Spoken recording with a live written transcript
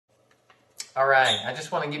All right, I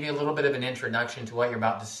just want to give you a little bit of an introduction to what you're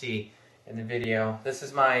about to see in the video. This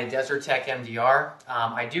is my Tech MDR.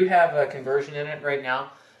 I do have a conversion in it right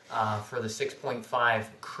now for the 6.5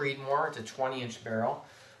 Creedmoor. It's a 20-inch barrel.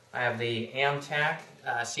 I have the AMTAC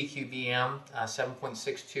CQBm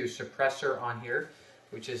 7.62 suppressor on here,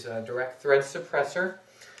 which is a direct thread suppressor.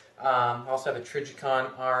 I also have a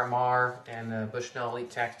Trigicon RMR and a Bushnell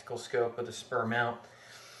Elite Tactical Scope with a spur mount.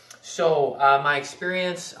 So my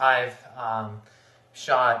experience, I've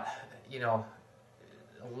shot, a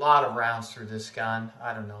lot of rounds through this gun.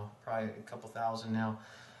 I don't know, probably a couple thousand now,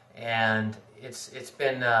 and it's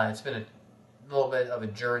been a little bit of a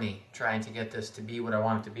journey trying to get this to be what I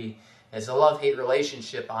want it to be. It's a love-hate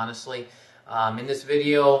relationship, honestly. In this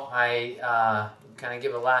video, I kind of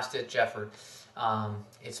give a last-ditch effort.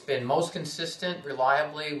 It's been most consistent,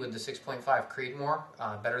 reliably, with the 6.5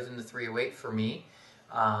 Creedmoor, better than the 308 for me.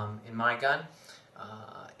 In my gun,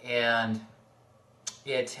 and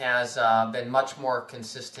it has been much more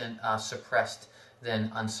consistent suppressed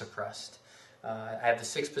than unsuppressed. I have the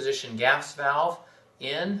 6-position gas valve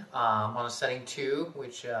in on a setting 2,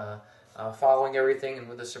 which following everything and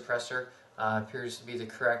with the suppressor appears to be the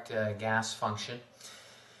correct gas function.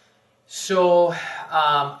 So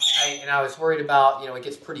I was worried about, it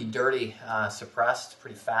gets pretty dirty suppressed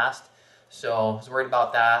pretty fast. So I was worried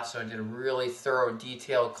about that, so I did a really thorough,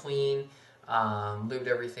 detailed clean, lubed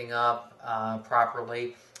everything up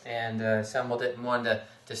properly, and assembled it and wanted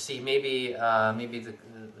to see maybe the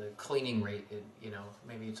cleaning rate.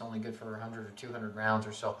 Maybe it's only good for 100 or 200 rounds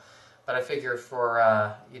or so. But I figure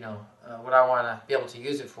for what I want to be able to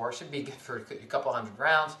use it for, it should be good for a couple hundred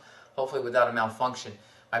rounds, hopefully without a malfunction.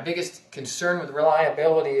 My biggest concern with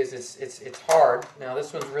reliability is it's hard. Now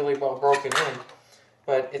this one's really well broken in.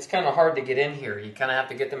 But it's kind of hard to get in here. You kind of have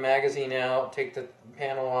to get the magazine out, take the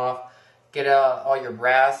panel off, get all your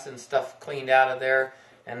brass and stuff cleaned out of there,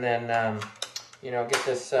 and then get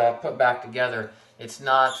this put back together. It's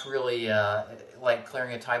not really like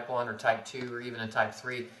clearing a Type 1 or Type 2 or even a Type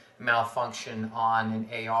 3 malfunction on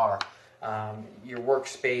an AR. Your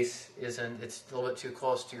workspace it's a little bit too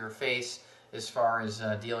close to your face as far as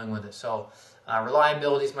dealing with it. So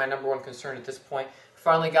reliability is my _1 concern at this point.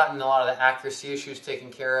 Finally gotten a lot of the accuracy issues taken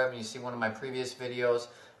care of, and you see one of my previous videos,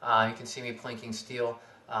 you can see me plinking steel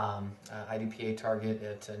IDPA target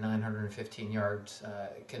at 915 yards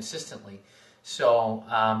consistently. So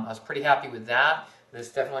I was pretty happy with that. This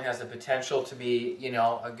definitely has the potential to be,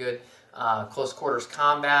 a good close quarters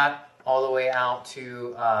combat, all the way out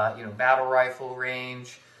to battle rifle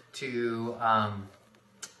range, to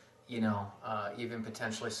even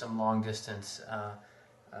potentially some long distance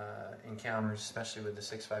encounters, especially with the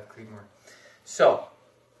 6.5 Creedmoor. So,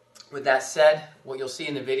 with that said, what you'll see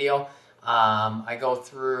in the video, I go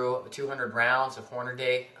through 200 rounds of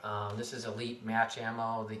Hornady. This is elite match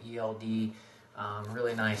ammo, the ELD,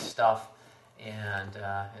 really nice stuff, and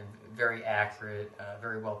very accurate,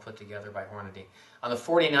 very well put together by Hornady. On the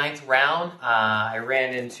 49th round, I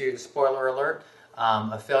ran into, spoiler alert,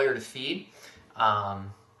 a failure to feed.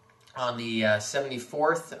 On the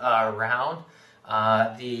 74th round,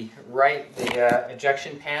 the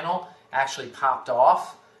ejection panel actually popped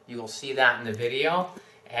off. You will see that in the video,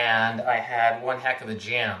 and I had one heck of a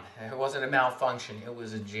jam. It wasn't a malfunction, it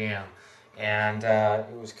was a jam, and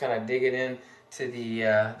it was kind of digging into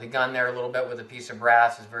the gun there a little bit with a piece of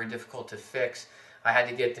brass. It's very difficult to fix. I had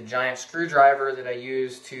to get the giant screwdriver that I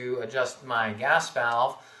use to adjust my gas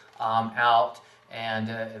valve out, and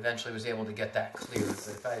eventually was able to get that cleared. But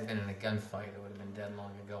if I had been in a gunfight, it would have been dead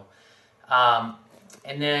long ago.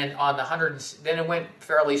 And then on the then it went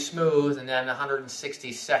fairly smooth, and then the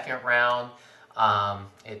 162nd round,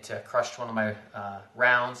 it crushed one of my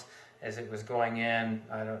rounds as it was going in.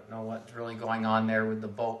 I don't know what's really going on there with the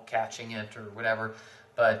bolt catching it or whatever,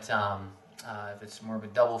 but if it's more of a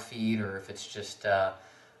double feed or if it's just a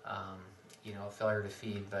failure to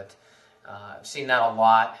feed. But I've seen that a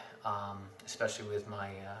lot, especially with my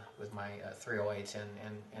 308s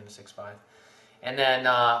and the 6.5. And then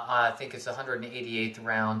I think it's the 188th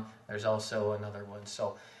round. There's also another one.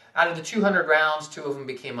 So out of the 200 rounds, 2 of them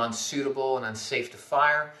became unsuitable and unsafe to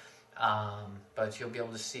fire. But you'll be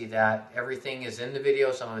able to see that everything is in the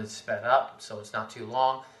video. Some of it's sped up, so it's not too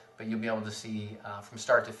long. But you'll be able to see from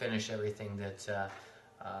start to finish everything that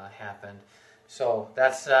happened. So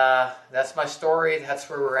that's my story. That's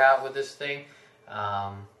where we're at with this thing.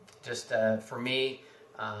 For me,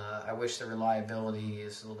 I wish the reliability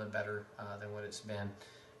is a little bit better than what it's been.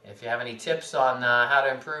 If you have any tips on how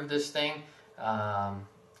to improve this thing,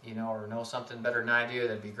 or know something better than I do,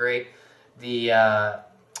 that'd be great.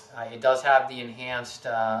 It does have the enhanced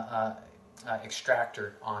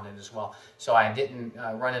extractor on it as well. So I didn't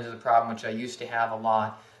run into the problem, which I used to have a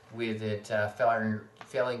lot, with it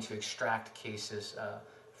failing to extract cases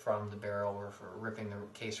from the barrel or for ripping the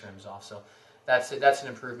case rims off. So that's an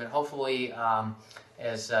improvement. Hopefully,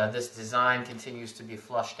 as this design continues to be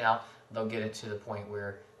flushed out, they'll get it to the point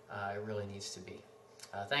where it really needs to be.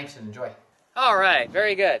 Thanks and enjoy. All right,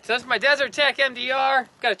 very good. So that's my Desert Tech MDR.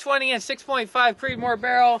 Got a 20-inch 6.5 Creedmoor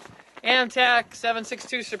barrel, AMTAC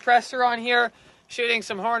 762 suppressor on here, shooting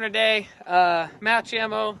some Hornady match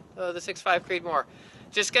ammo, the 6.5 Creedmoor.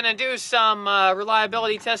 Just gonna do some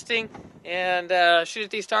reliability testing and shoot at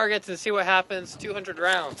these targets and see what happens. 200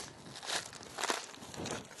 rounds.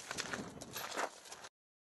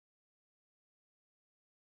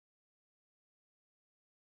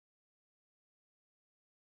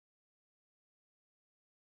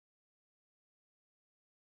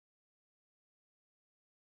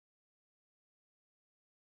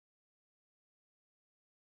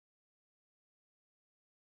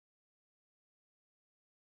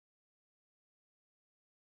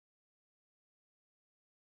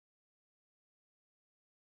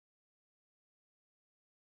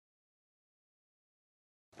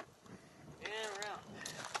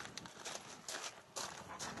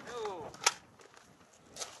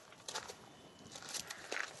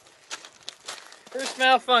 First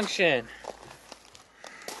malfunction.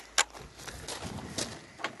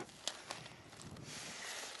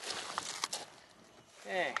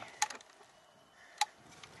 Okay.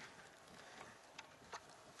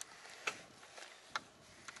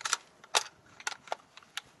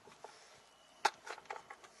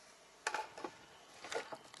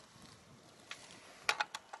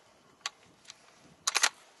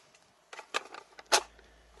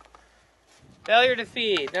 Failure to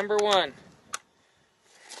feed, number 1.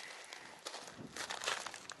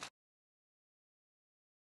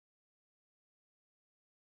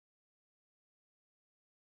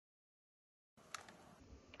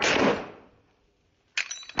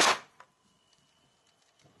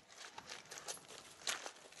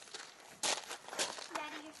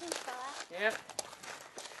 Yep.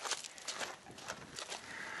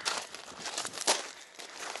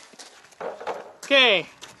 Okay.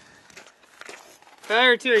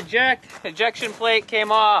 Failure to eject. Ejection plate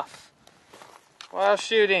came off while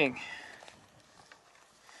shooting.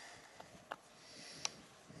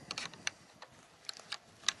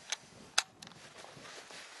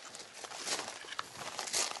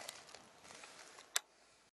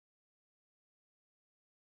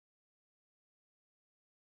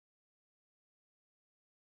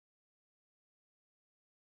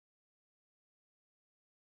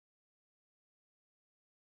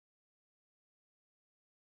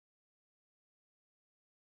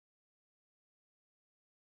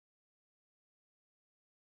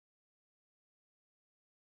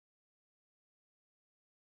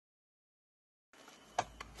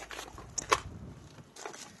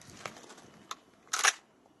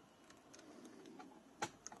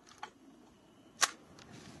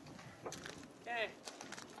 Okay.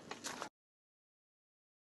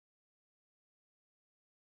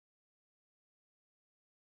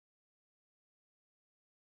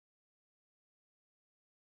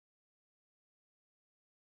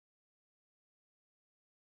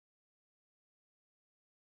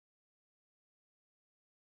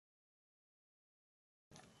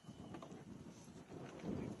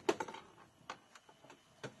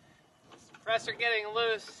 Suppressor getting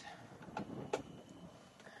loose. As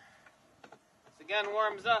the gun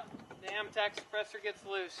warms up, the AMTAC suppressor gets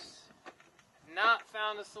loose. Not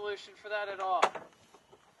found a solution for that at all.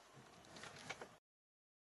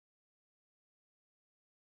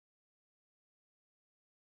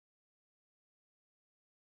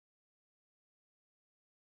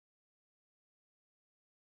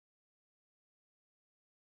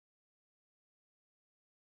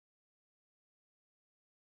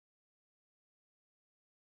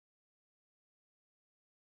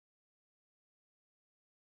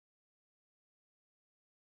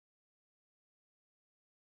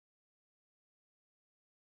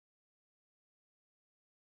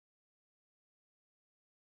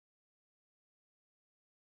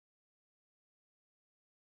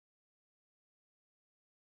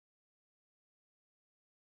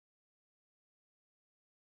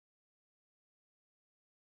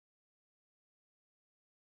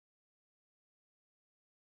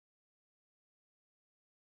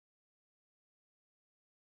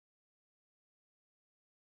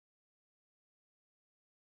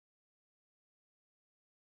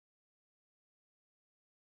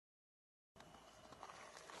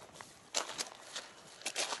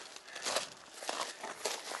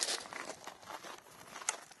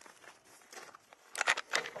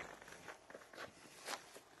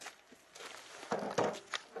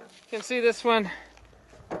 can see this one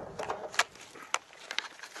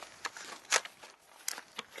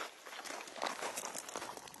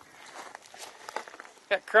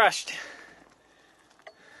got crushed.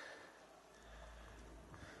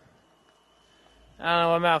 I don't know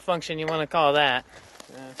what malfunction you want to call that.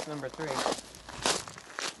 It's number 3.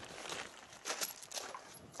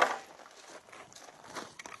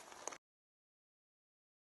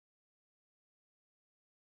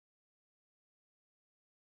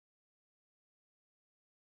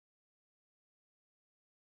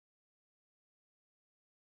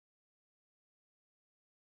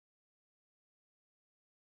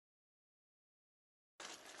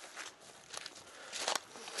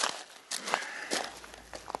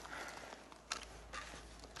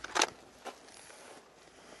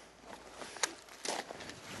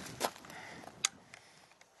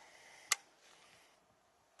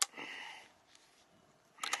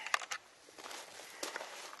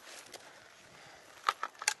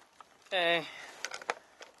 Okay,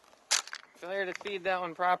 failure to feed that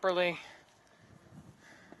one properly.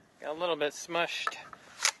 Got a little bit smushed.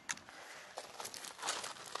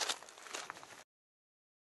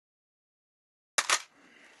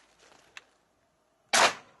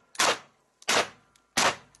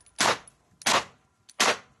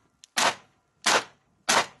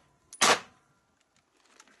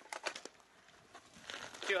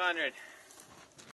 $200.